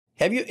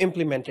Have you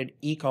implemented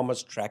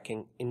e-commerce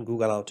tracking in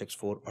Google Analytics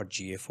 4 or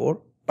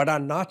GA4, but are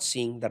not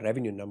seeing the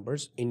revenue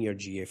numbers in your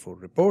GA4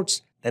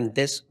 reports? Then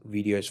this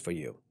video is for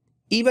you.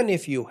 Even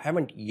if you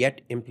haven't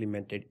yet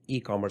implemented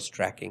e-commerce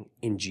tracking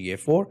in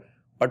GA4,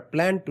 but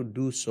plan to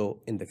do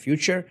so in the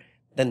future,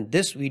 then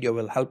this video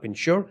will help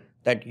ensure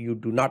that you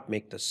do not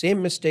make the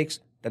same mistakes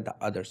that the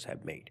others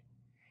have made.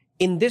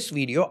 In this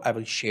video, I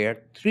will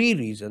share 3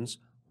 reasons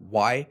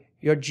why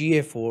your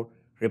GA4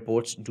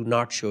 reports do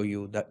not show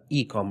you the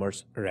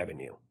e-commerce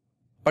revenue.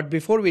 But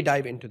before we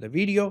dive into the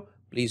video,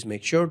 please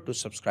make sure to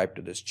subscribe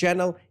to this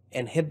channel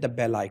and hit the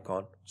bell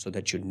icon so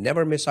that you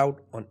never miss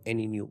out on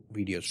any new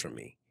videos from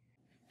me.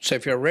 So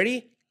if you're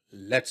ready,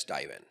 let's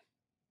dive in.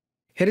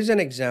 Here is an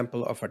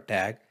example of a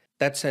tag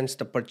that sends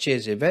the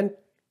purchase event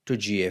to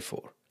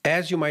GA4.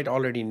 As you might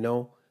already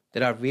know,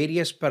 there are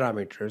various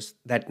parameters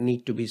that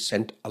need to be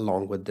sent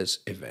along with this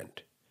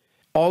event.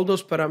 All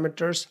those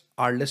parameters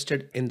are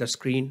listed in the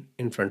screen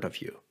in front of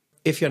you.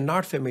 If you're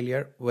not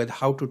familiar with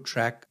how to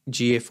track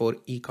GA4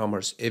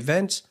 e-commerce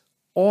events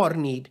or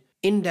need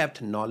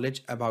in-depth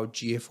knowledge about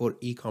GA4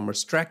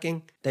 e-commerce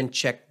tracking, then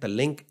check the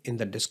link in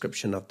the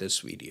description of this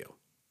video.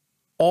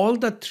 All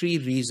the 3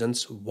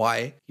 reasons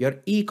why your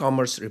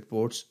e-commerce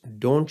reports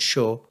don't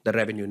show the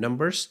revenue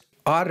numbers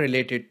are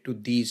related to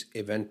these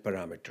event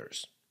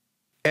parameters.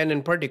 And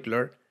in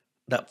particular,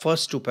 the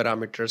first 2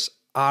 parameters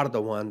are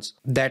the ones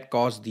that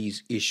cause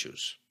these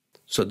issues.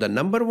 So the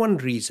number 1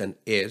 reason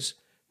is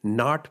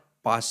not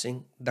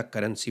passing the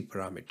currency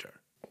parameter.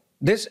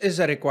 This is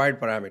a required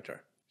parameter.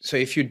 So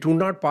if you do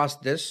not pass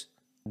this,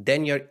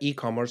 then your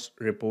e-commerce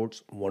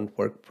reports won't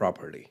work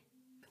properly.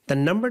 The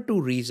number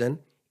 2 reason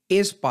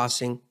is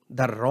passing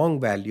the wrong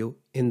value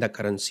in the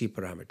currency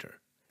parameter.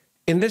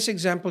 In this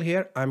example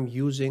here, I'm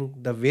using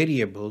the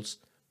variables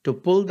to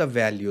pull the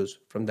values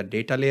from the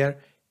data layer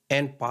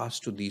and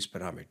pass to these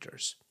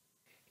parameters.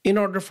 In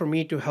order for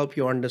me to help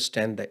you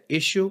understand the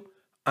issue,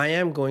 I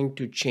am going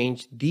to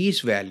change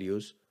these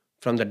values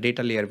from the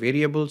data layer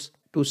variables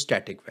to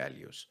static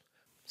values.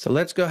 So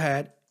let's go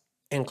ahead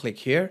and click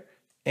here,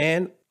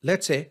 and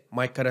let's say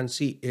my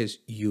currency is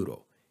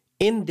euro.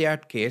 In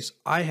that case,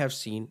 I have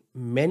seen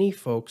many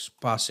folks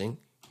passing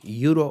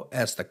euro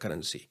as the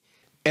currency,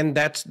 and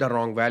that's the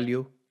wrong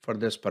value for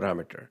this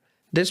parameter.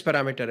 This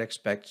parameter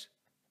expects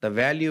the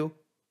value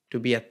to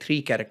be a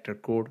 3-character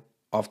code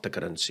of the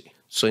currency.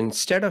 So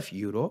instead of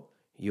euro,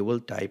 you will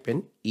type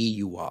in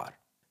EUR.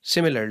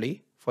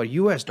 Similarly, for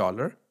US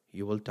dollar,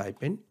 you will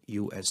type in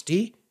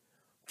USD.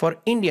 For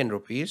Indian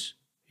rupees,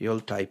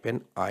 you'll type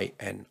in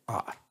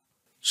INR.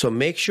 So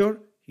make sure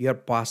you're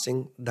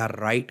passing the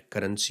right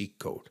currency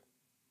code.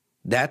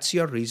 That's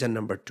your reason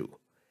number 2.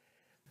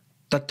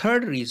 The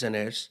third reason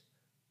is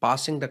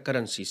passing the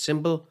currency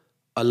symbol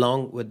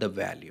along with the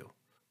value.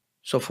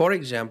 So for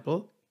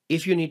example,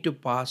 if you need to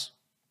pass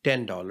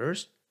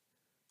 $10,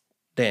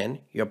 then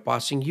you're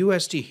passing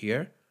USD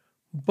here,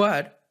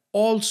 but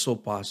also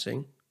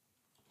passing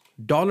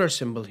dollar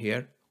symbol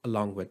here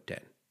along with 10.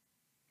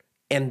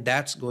 And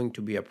that's going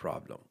to be a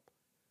problem.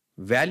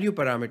 Value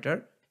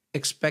parameter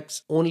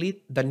expects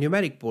only the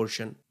numeric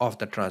portion of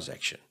the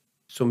transaction.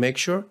 So make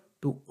sure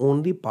to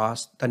only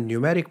pass the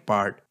numeric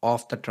part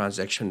of the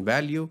transaction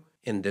value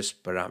in this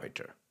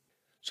parameter.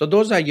 So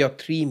those are your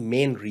 3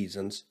 main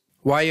reasons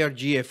why your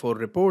GA4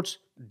 reports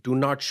do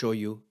not show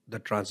you the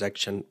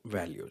transaction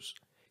values.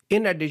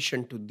 In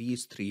addition to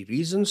these 3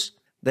 reasons,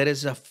 there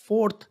is a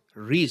 4th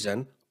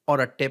reason or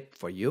a tip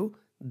for you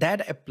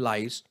that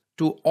applies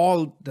to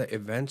all the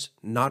events,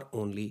 not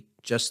only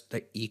just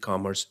the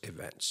e-commerce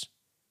events.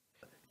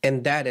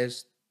 And that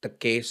is the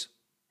case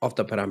of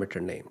the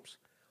parameter names.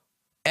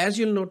 As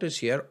you'll notice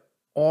here,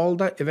 all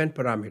the event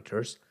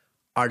parameters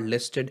are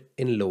listed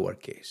in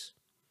lowercase.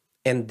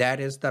 And that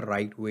is the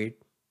right way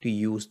to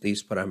use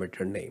these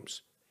parameter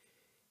names.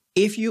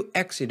 If you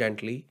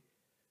accidentally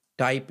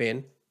type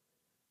in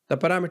the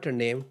parameter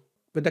name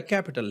with a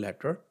capital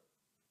letter,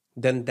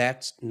 then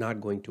that's not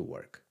going to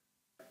work.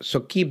 So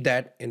keep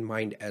that in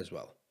mind as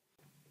well.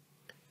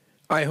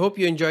 I hope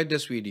you enjoyed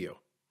this video.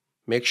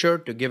 Make sure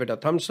to give it a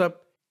thumbs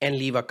up and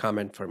leave a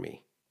comment for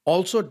me.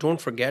 Also, don't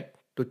forget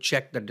to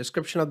check the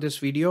description of this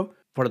video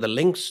for the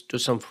links to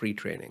some free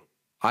training.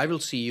 I will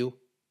see you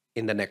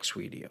in the next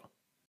video.